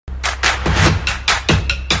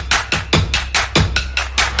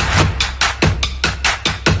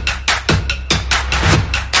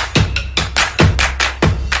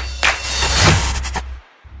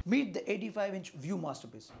85-inch View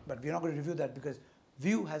masterpiece. But we're not going to review that because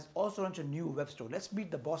View has also launched a new web store. Let's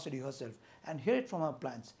meet the boss lady herself and hear it from her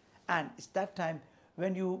plans. And it's that time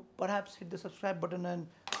when you perhaps hit the subscribe button and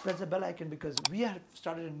press the bell icon, because we have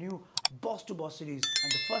started a new boss to boss series,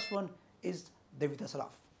 and the first one is Devita Saraf.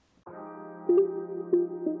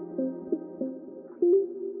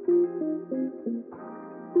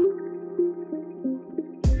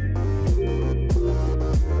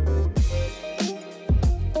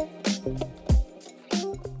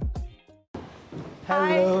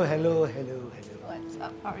 Hello. What's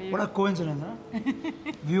up? How are you? What a coincidence, huh?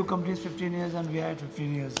 View completes 15 years and we are at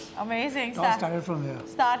 15 years. Amazing. It all started from here.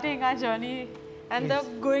 Starting our journey and Yes.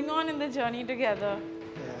 going on in the journey together.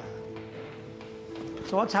 Yeah.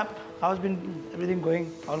 So what's happened? How's been everything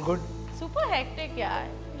going? All good? Super hectic, yeah.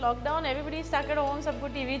 Lockdown, everybody's stuck at home, sabko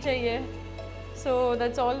TV chahiye. So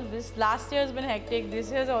that's all. This last year has been hectic.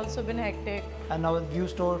 This year has also been hectic. And now with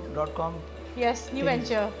viewstore.com. Yes, new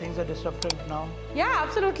venture. Things are disruptive now. Yeah,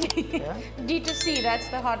 absolutely. Yeah? D2C, that's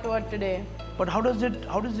the hot word today. But how does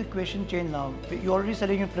the equation change now? You're already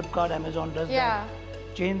selling in Flipkart, Amazon. Does that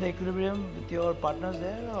change the equilibrium with your partners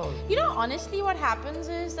there? Or? You know, honestly, what happens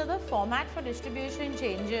is that the format for distribution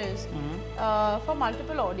changes for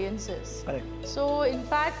multiple audiences. Correct. So, in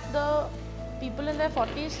fact, the people in their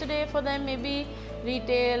 40s today, for them, maybe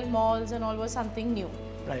retail, malls and all was something new.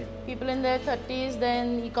 Right. People in their 30s,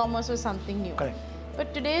 then e-commerce was something new. Correct.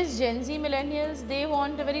 But today's Gen Z millennials, they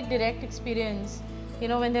want a very direct experience. You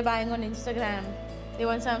know, when they're buying on Instagram, they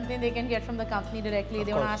want something they can get from the company directly.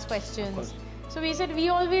 They want to ask questions. So we said we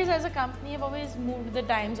always, as a company, have always moved with the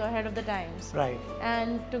times or ahead of the times. Right.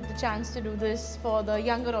 And took the chance to do this for the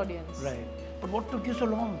younger audience. Right. But what took you so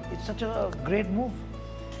long? It's such a great move.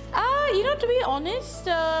 You know, to be honest,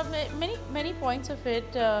 many points of it.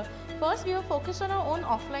 First, we were focused on our own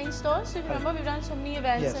offline stores. So if you remember, we've done so many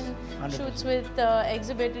events and 100%. Shoots with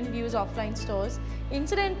Exhibit and Views offline stores.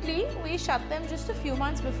 Incidentally, we shut them just a few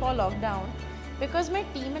months before lockdown because my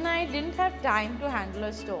team and I didn't have time to handle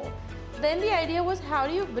a store. Then the idea was, how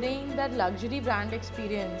do you bring that luxury brand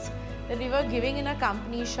experience that we were giving in a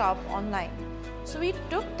company shop online? So we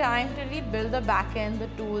took time to really build the back end, the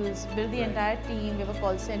tools, build the entire team. We have a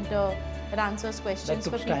call center that answers questions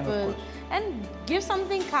for people and give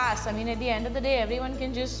something fast. I mean, at the end of the day, everyone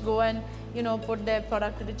can just go and, you know, put their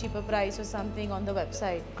product at a cheaper price or something on the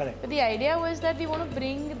website. Correct. But the idea was that we want to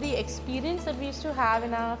bring the experience that we used to have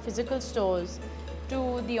in our physical stores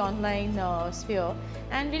to the online sphere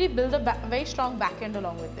and really build a very strong back end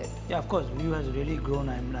along with it. Yeah, of course. View has really grown.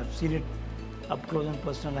 I mean, I've seen it up close and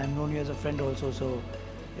personal. I've known you as a friend also, so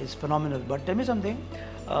it's phenomenal. But tell me something,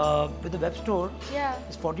 with the web store,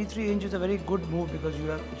 this 43 inch is a very good move because you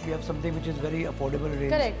have something which is very affordable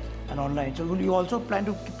range. Correct. And online. So will you also plan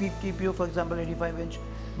to keep your, for example, 85-inch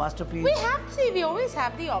masterpiece? We always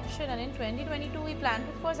have the option, and in 2022 we plan to,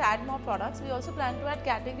 of course, add more products. We also plan to add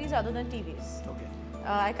categories other than TVs. Okay.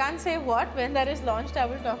 I can't say what. When that is launched, I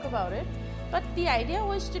will talk about it. But the idea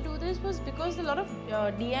was to do this was because a lot of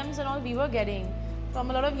DMs and all we were getting from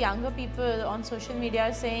a lot of younger people on social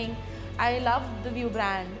media saying, I love the View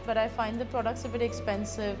brand, but I find the products a bit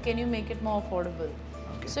expensive. Can you make it more affordable?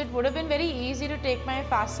 Okay. So it would have been very easy to take my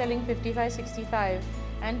fast-selling 55-65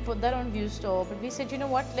 and put that on View Store. But we said, you know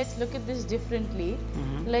what, let's look at this differently.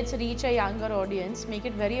 Let's reach a younger audience, make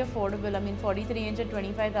it very affordable. I mean, 43 inch at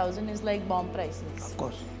 25,000 is like bomb prices. Of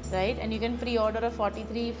course. Right? And you can pre-order a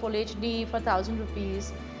 43 full HD for 1,000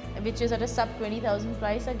 rupees, which is at a sub 20,000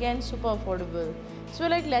 price, again super affordable. So we're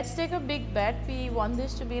like, let's take a big bet. We want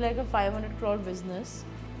this to be like a 500 crore business.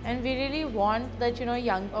 And we really want that, you know,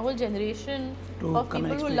 a whole generation of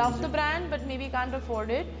people who love the brand but maybe can't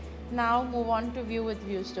afford it, now move on to View with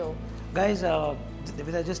View Store. Guys,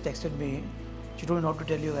 Devita just texted me. She told me not to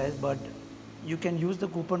tell you guys, but you can use the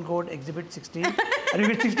coupon code Exhibit16 and you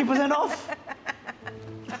get 60% off.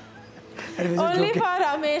 Only for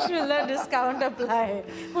Ramesh will the discount apply.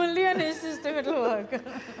 Only on his system it will work.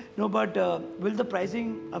 No, but will the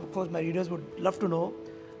pricing, of course my readers would love to know,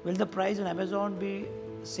 will the price on Amazon be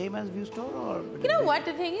same as View Store? Or you know what,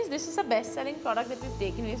 the thing is, this is a best-selling product that we've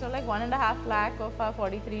taken. We sold like 1.5 lakh of our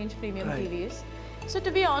 43-inch premium TVs. So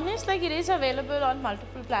to be honest, like, it is available on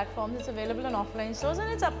multiple platforms. It's available on offline stores,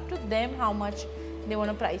 and it's up to them how much they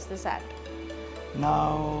want to price this at.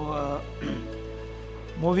 Now,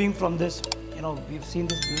 moving from this, you know, we've seen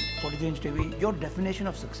this 43-inch TV. Your definition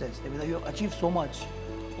of success, Devita, you have achieved so much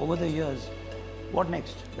over the years. What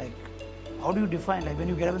next? Like, how do you define? Like, when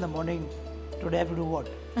you get up in the morning, today I have to do what?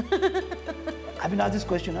 I've been asked this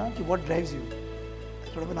question, huh? What drives you?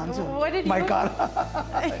 Sort of an answer. What did My car.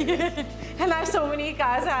 And I have so many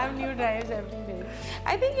cars. I have new drives every day.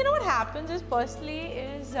 I think, you know, what happens is personally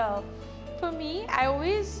is, for me, I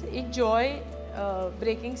always enjoy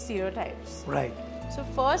breaking stereotypes. Right. So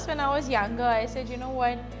first, when I was younger, I said, you know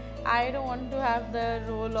what, I don't want to have the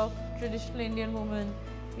role of traditional Indian woman,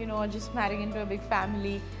 you know, just marrying into a big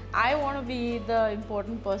family. I want to be the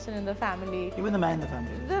important person in the family. Even the man in the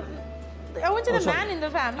family. I wouldn't say the man in the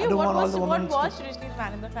family. What was traditionally the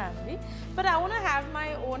man in the family? But I want to have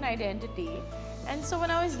my own identity. And so when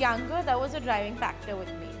I was younger, that was a driving factor with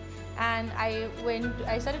me. And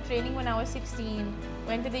I started training when I was 16,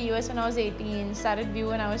 went to the US when I was 18, started View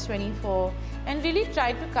when I was 24, and really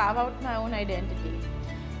tried to carve out my own identity.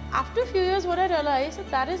 After a few years, what I realized is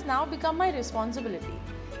that has now become my responsibility.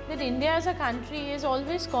 That India as a country is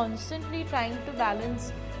always constantly trying to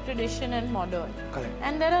balance tradition and modern. Correct.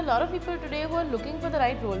 And there are a lot of people today who are looking for the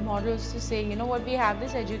right role models to say, you know what, we have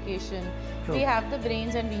this education, we have the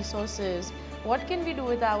brains and resources, what can we do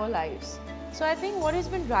with our lives? So I think what has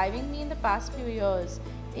been driving me in the past few years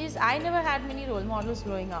is I never had many role models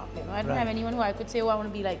growing up. You know, I didn't have anyone who I could say, oh, I want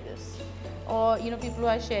to be like this. Or, you know, people who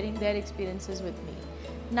are sharing their experiences with me.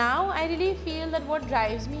 Now I really feel that what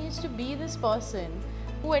drives me is to be this person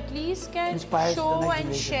who at least can show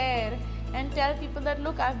and share and tell people that,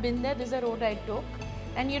 look, I've been there, this is a road I took,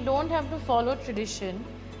 and you don't have to follow tradition.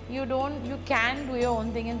 You can do your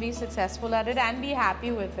own thing and be successful at it and be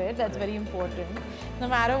happy with it. That's very important, no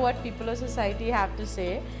matter what people or society have to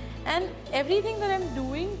say. And everything that I'm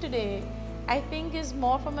doing today, I think is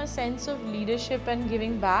more from a sense of leadership and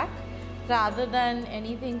giving back rather than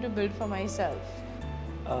anything to build for myself.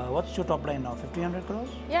 What's your top line now? 1,500 crores?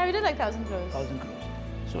 Yeah, we did like 1,000 crores. 1,000 crores.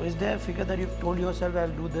 So is there a figure that you've told yourself, I'll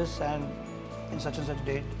do this and in such and such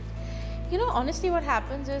date? You know, honestly, what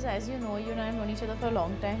happens is, as you know, you and I have known each other for a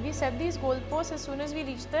long time. We set these goalposts. As soon as we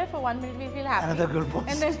reach there, for 1 minute we feel happy. Another goalpost.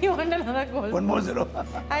 And then we want another goalpost. One more zero.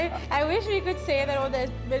 I wish we could say that, oh,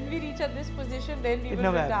 when we reach at this position, then we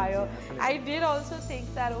will retire. I did also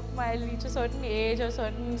think that, okay, I'll reach a certain age or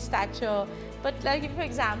certain stature. But like, for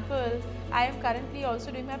example, I am currently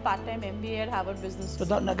also doing my part-time MBA at Harvard Business School.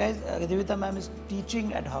 So now guys, Devita ma'am is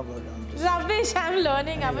teaching at Harvard. Rubbish, I'm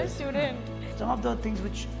learning, I'm a student. Some of the things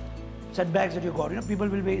which, setbacks that you got, you know, people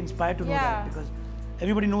will be inspired to know that because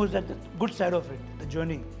everybody knows that the good side of it, the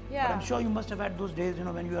journey. Yeah. But I'm sure you must have had those days, you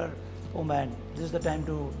know, when you are, oh man, this is the time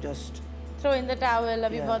to just throw in the towel,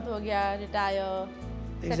 abhi bahut ho gaya, retire,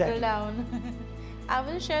 settle down. I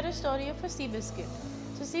will share a story of a Seabiscuit.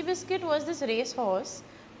 So Seabiscuit was this racehorse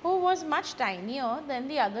who was much tinier than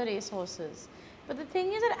the other racehorses. But the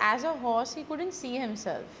thing is that as a horse, he couldn't see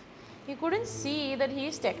himself. He couldn't see that he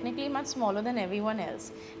is technically much smaller than everyone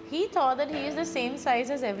else. He thought that he is the same size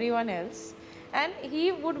as everyone else and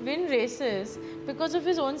he would win races because of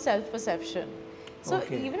his own self-perception. So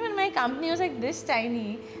even when my company was like this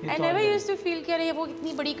tiny, I never used to feel कि अरे वो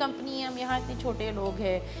इतनी बड़ी company है, हम यहाँ इतने छोटे लोग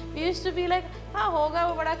हैं. We used to be like, हाँ होगा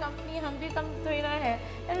वो बड़ा company, हम भी कम थोड़ी ना है.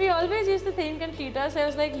 And we always used to think and treat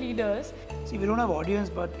ourselves like leaders. See, we don't have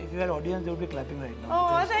audience, but if you had audience, they would be clapping right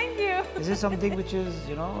now. Oh, thank you. This is something which is,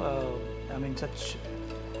 you know, I mean, such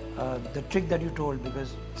the trick that you told,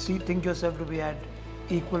 because think yourself to be at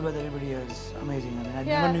equal with everybody else. Amazing. I mean, I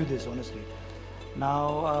never knew this, honestly.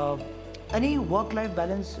 Now, any work-life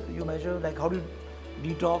balance you measure? Like, how do you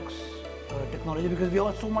detox technology? Because we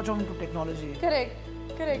are so much into technology. Correct.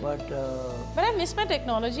 But I miss my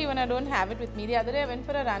technology when I don't have it with me. The other day I went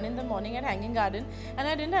for a run in the morning at Hanging Garden and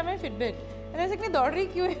I didn't have my Fitbit. And I was like, मैं दौड़ रही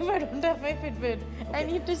क्यों if I don't have my Fitbit? I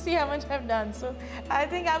need to see how much I've done. So I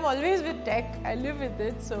think I'm always with tech. I live with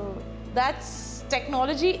it. So that's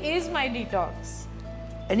technology is my detox.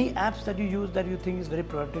 Any apps that you use that you think is very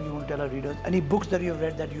productive you want to tell our readers? Any books that you've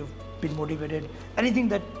read that you've been motivated? Anything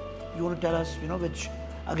that you want to tell us, you know, which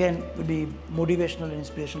again would be motivational and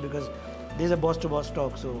inspirational, because this is a boss to boss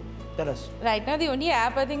talk, so tell us. Right now the only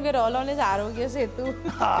app I think we're all on is Arogya Setu.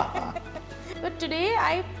 But today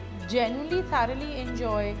I genuinely thoroughly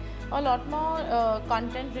enjoy a lot more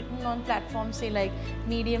content written on platforms say like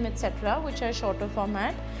Medium, etc., which are shorter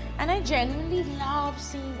format, and I genuinely love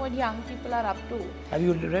seeing what young people are up to. Have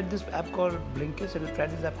you read this app called Blinkist? Have you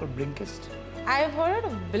tried this app called Blinkist? I've heard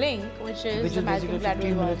of Blink, which is basically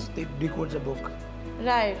 15 minutes they decodes a book.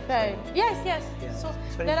 Right. Yes. So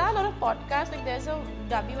there are a lot of podcasts, like there's a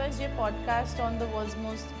WSJ podcast on the world's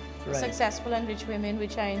most successful and rich women,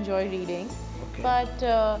 which I enjoy reading. But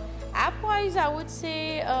app-wise, I would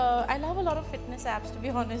say I love a lot of fitness apps, to be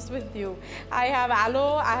honest with you. I have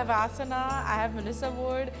Alo, I have Asana, I have Melissa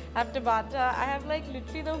Wood, I have Tabata. I have like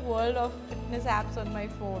literally the world of fitness apps on my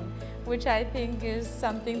phone, which I think is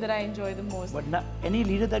something that I enjoy the most. But any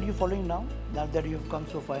leader that you're following now that you've come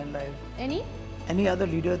so far in life? Any other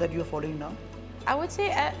leader that you're following now? I would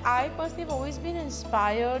say I personally have always been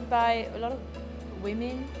inspired by a lot of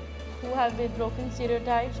women who have been broken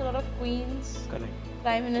stereotypes, a lot of queens, Correct.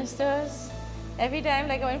 prime ministers. Every time,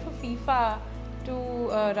 like I went for FIFA to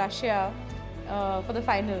Russia for the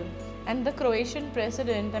final, and the Croatian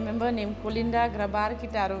president, I remember her name, Kolinda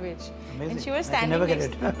Grabar-Kitarovic, and she was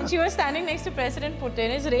standing next to President Putin.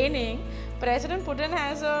 It's raining. President Putin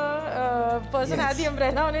has a person has the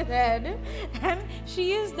umbrella on his head, and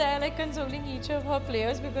she is there like consoling each of her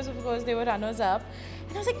players because of course they were runners up.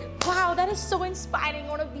 And I was like, wow, that is so inspiring. I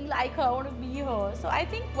want to be like her. I want to be her. So I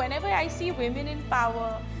think whenever I see women in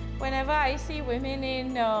power, whenever I see women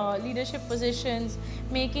in leadership positions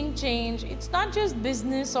making change, it's not just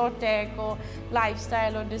business or tech or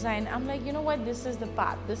lifestyle or design. I'm like, you know what, this is the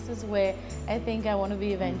path. This is where I think I want to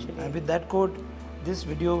be eventually. And with that quote, this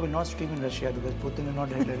video will not stream in Russia because Putin will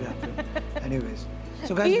not let it happen. Anyways.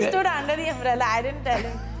 So guys, he stood under the umbrella. I didn't tell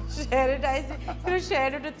him. Share it. I could have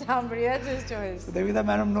shared it with somebody. That's his choice. So Devita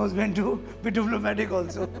madam knows when to be diplomatic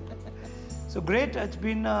also. So great, it's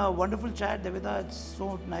been a wonderful chat, Devita. It's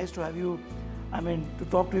so nice to have you, to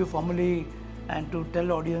talk to you formally and to tell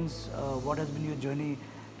the audience what has been your journey.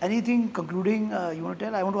 Anything concluding you want to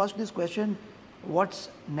tell? I want to ask you this question. What's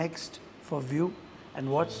next for View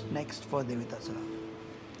and what's next for Devita Saraf?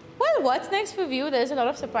 Well, what's next for View? There's a lot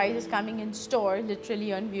of surprises coming in store,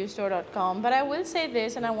 literally on viewstore.com. But I will say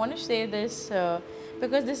this, and I want to say this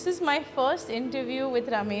because this is my first interview with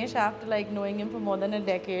Ramesh after knowing him for more than a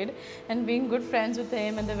decade and being good friends with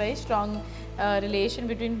him, and the very strong relation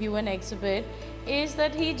between View and Exhibit is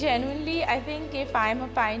that he genuinely, I think if I'm a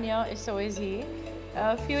pioneer, so is he.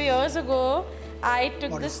 A few years ago, I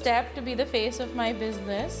took the step to be the face of my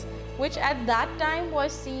business, which at that time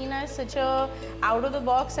was seen as such a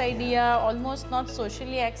out-of-the-box idea, almost not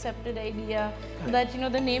socially accepted idea, that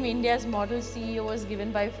the name India's model CEO was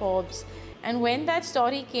given by Forbes. And when that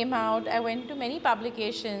story came out, I went to many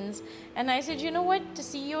publications and I said, you know what,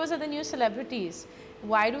 CEOs are the new celebrities.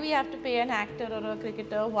 Why do we have to pay an actor or a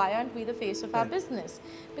cricketer? Why aren't we the face of our business?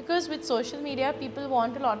 Because with social media, people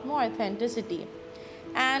want a lot more authenticity.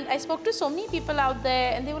 And I spoke to so many people out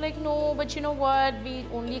there and they were like, no, but you know what, we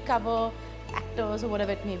only cover actors or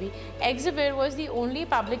whatever it may be. Exhibit was the only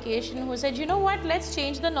publication who said, you know what, let's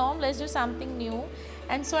change the norm, let's do something new.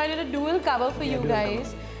 And so I did a dual cover for you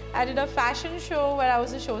guys. I did a fashion show where I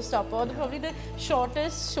was a showstopper, probably the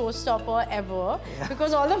shortest showstopper ever,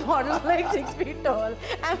 because all the models were like 6 feet tall.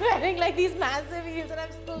 I'm wearing these massive heels and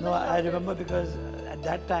I'm still No, I remember because at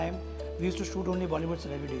that time, we used to shoot only Bollywood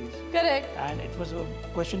celebrities. Correct. And it was a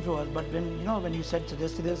question for us. But when you suggested,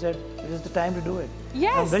 they said, this is the time to do it.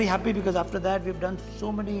 Yes. I'm very happy because after that, we've done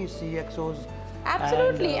so many CXOs.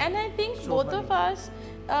 Absolutely. And I think both of us,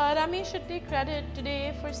 Ramesh should take credit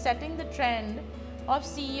today for setting the trend of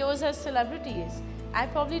CEOs as celebrities. I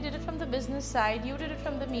probably did it from the business side, you did it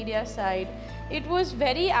from the media side. It was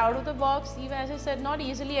very out of the box, even as I said, not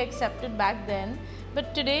easily accepted back then.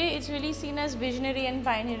 But today it's really seen as visionary and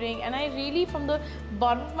pioneering, and I really from the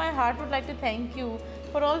bottom of my heart would like to thank you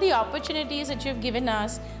for all the opportunities that you've given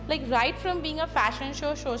us, right from being a fashion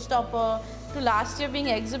show showstopper to last year being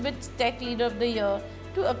Exhibit's Tech Leader of the Year,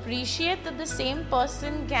 to appreciate that the same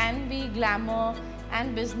person can be glamour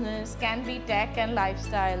and business, can be tech and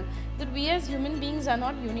lifestyle, that we as human beings are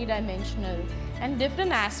not unidimensional and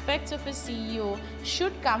different aspects of a CEO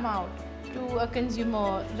should come out to a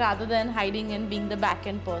consumer rather than hiding and being the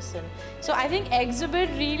back-end person. So I think Exhibit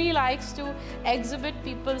really likes to exhibit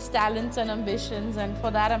people's talents and ambitions, and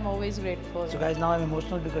for that I'm always grateful. So guys, now I'm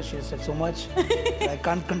emotional because she has said so much. I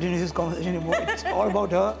can't continue this conversation anymore. It's all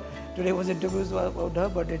about her. Today was interviews about her,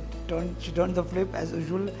 but she turned the flip as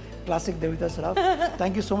usual. Classic Devita Saraf.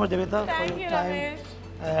 Thank you so much, Devita, for your time. Ramesh.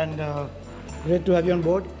 And great to have you on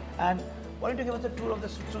board. And why don't you give us the tour of the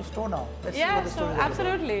store now? Let's see what the store is all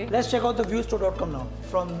absolutely. about. Let's check out the viewstore.com now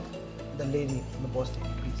from the lady, from the boss lady,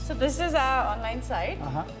 please. So this is our online site.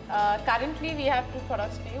 Currently we have 2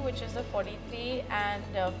 products for you, which is the 43 and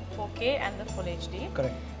 4K and the Full HD.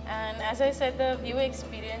 Correct. And as I said, the view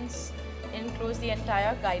experience includes the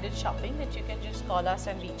entire guided shopping that you can just call us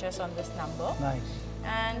and reach us on this number. Nice.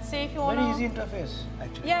 And say if you want Very easy interface,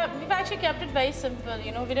 actually. Yeah, we've actually kept it very simple.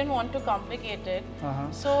 We didn't want to complicate it.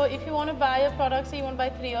 So if you want to buy a product, say you want to buy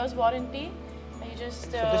 3 years warranty, you just... so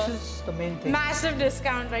this is the main thing. Massive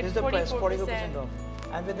discount, right? This is the price, 44% off.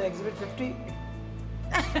 And with the Exhibit 50,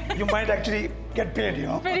 you might actually get paid,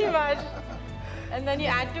 Pretty much. And then you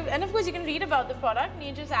add to, and of course you can read about the product and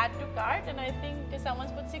you just add to cart. And I think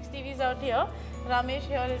someone's put 6 TVs out here. Ramesh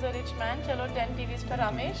here is a rich man. Chalo, 10 TVs for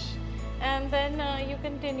Ramesh. And then you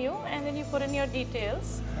continue and then you put in your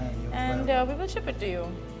details and we will ship it to you.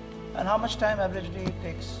 And how much time averagely it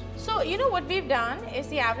takes? So, you know what we've done is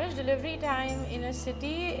the average delivery time in a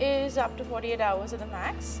city is up to 48 hours at the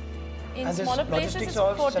max. In smaller places, it's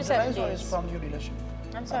 4 to 7 days. Or is from your dealership?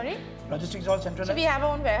 I'm sorry? Logistics all centralized? So we have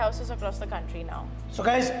our own warehouses across the country now. So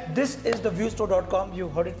guys, this is theviewstore.com. You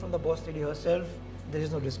heard it from the boss lady herself. There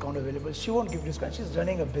is no discount available. She won't give discount. She's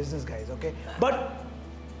running a business, guys, okay? But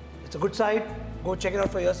it's a good site. Go check it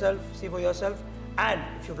out for yourself. See for yourself. And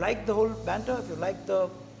if you like the whole banter, if you like the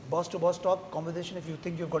boss-to-boss talk conversation, if you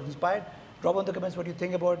think you've got inspired, drop on the comments what you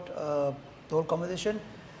think about the whole conversation.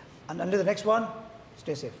 And until the next one,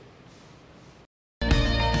 stay safe.